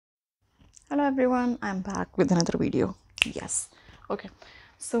Hello everyone, I'm back with another video. Yes, okay,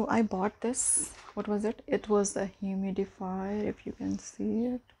 so I bought this. What was it? It was a humidifier, if you can see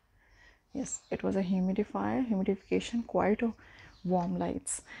it. Yes, it was a humidification, quite a warm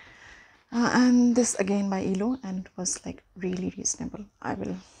lights. And this again by Elo, and it was like really reasonable. I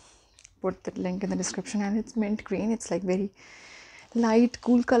will put the link in the description, and it's mint green. It's like very light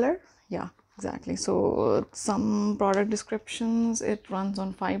cool color. Yeah, exactly. So some product descriptions: it runs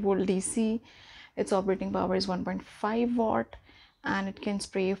on 5 volt DC, its operating power is 1.5 watt, and it can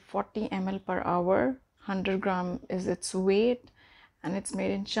spray 40 ml per hour. 100 gram is its weight, and it's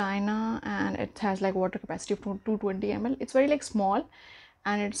made in China, and it has like water capacity of 220 ml. It's very like small,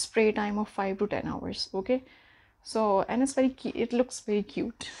 and it's spray time of 5 to 10 hours. Okay, so and it's very it looks very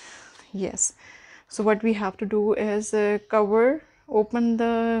cute. Yes, so what we have to do is open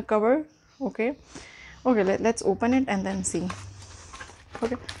the cover. Okay, let's open it and then see.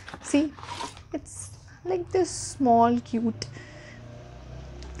 Okay, see, it's like this small cute.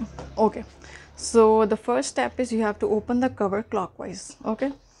 Okay, so the first step is you have to open the cover clockwise.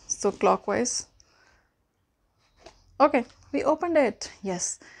 Okay, so clockwise. Okay, we opened it.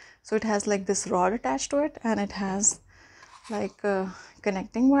 Yes, so it has like this rod attached to it, and it has like a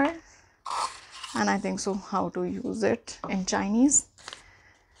connecting wire, and I think so how to use it in Chinese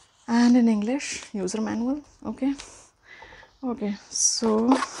and in English, user manual. Okay, so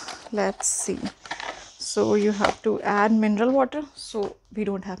let's see. So you have to add mineral water. So we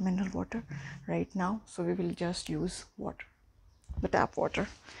don't have mineral water right now, so we will just use water, the tap water,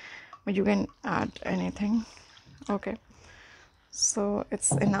 but you can add anything. Okay, so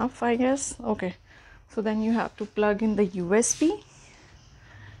it's enough, I guess. Okay, so then you have to plug in the USB.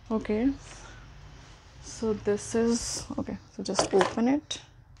 Okay, so this is okay, so just open it.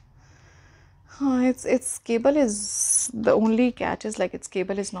 Its cable is, the only catch is like its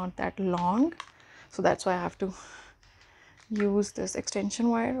cable is not that long, so that's why I have to use this extension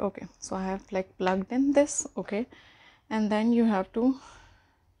wire. Okay, so I have like plugged in this. Okay, and then you have to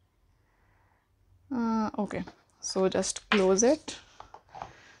okay, so just close it.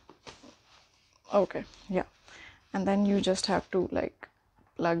 Okay, yeah, and then you just have to like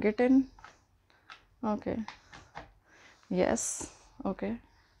plug it in. Okay, yes, okay,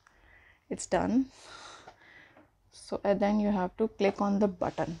 it's done. So and then you have to click on the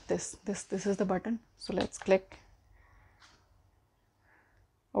button. This is the button, so let's click.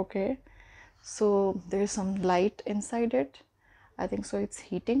 Okay, so there's some light inside it. I think so it's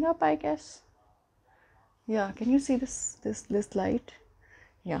heating up, I guess. Yeah, can you see this light?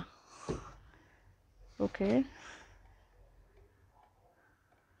 Yeah, okay,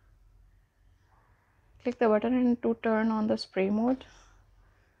 click the button and to turn on the spray mode.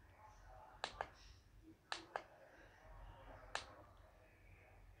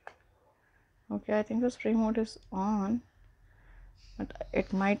 Okay, I think the spray mode is on, but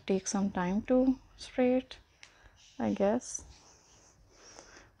it might take some time to spray it, I guess.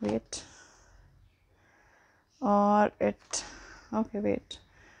 Wait, or it, okay, wait,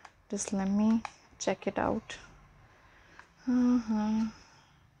 just let me check it out.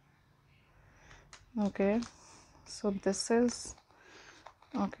 Okay, so this is,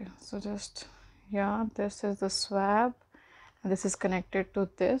 okay, so just, yeah, this is the swab, and this is connected to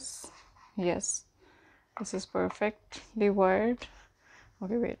this. Yes, this is perfectly wired.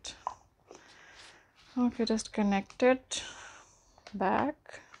 Okay, wait, okay, just connect it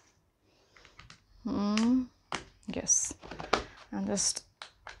back. Yes, and just,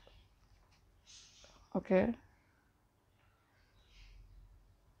 okay,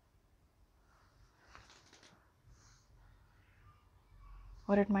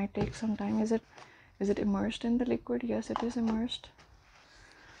 or it might take some time. Is it immersed in the liquid? Yes, it is immersed.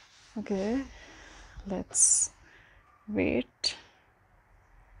 Okay, let's wait.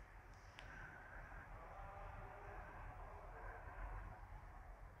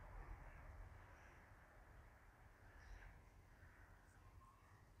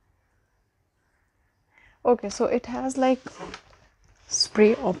 Okay, so it has like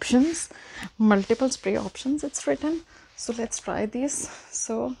spray options, multiple spray options, it's written. So let's try these.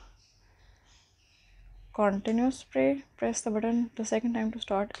 So continuous spray, press the button the second time to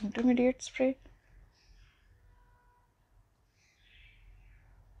start intermediate spray.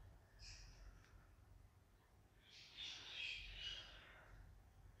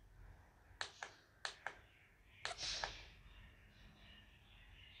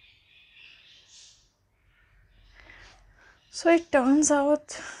 So it turns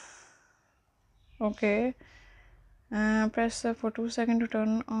out, okay, press for 2 seconds to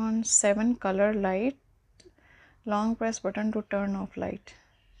turn on 7 color light, long press button to turn off light.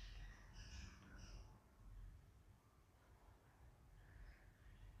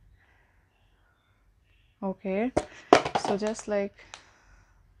 Okay, so just like,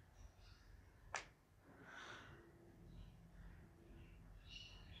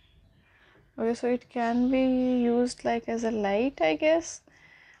 okay, so it can be used like as a light, I guess,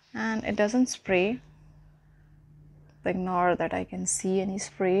 and it doesn't spray, like, nor that I can see any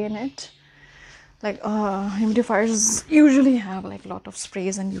spray in it. Like humidifiers usually have like a lot of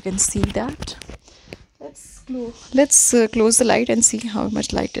sprays, and you can see that. Let's close the light and see how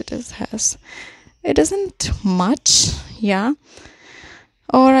much light it has. It isn't much, yeah,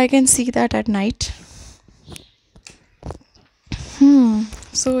 or I can see that at night.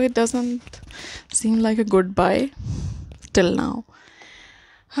 So it doesn't seem like a good buy till now.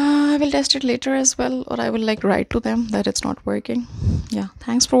 I will test it later as well, or I will like write to them that it's not working. Yeah,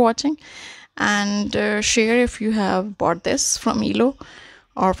 thanks for watching, and share if you have bought this from Elo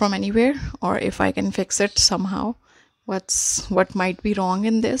or from anywhere, or if I can fix it somehow. What might be wrong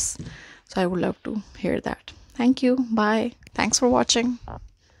in this? So I would love to hear that. Thank you. Bye. Thanks for watching.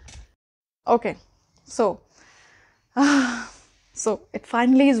 Okay, so so it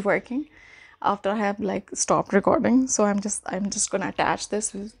finally is working after I have like stopped recording. So I'm just gonna attach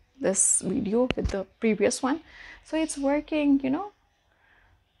this video with the previous one. So it's working, you know.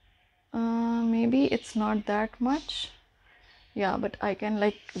 Maybe it's not that much, yeah, but I can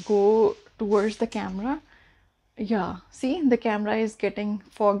like go towards the camera. Yeah, see, the camera is getting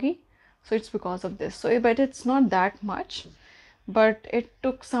foggy, so it's because of this. So but it's not that much, but it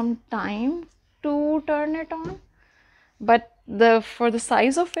took some time to turn it on. But for the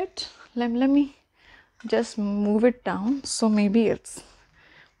size of it, let me just move it down, so maybe it's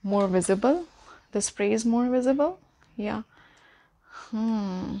more visible, the spray is more visible. Yeah.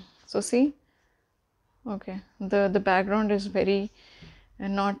 So see, okay, the background is very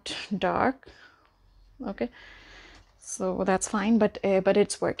not dark. Okay, so that's fine, but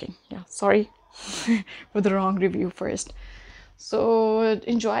it's working. Yeah, sorry for the wrong review first. So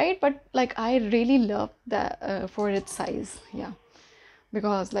enjoy it, but like I really love that for its size. Yeah,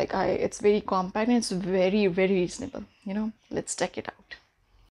 because like it's very compact and it's very, very reasonable, you know. Let's check it out.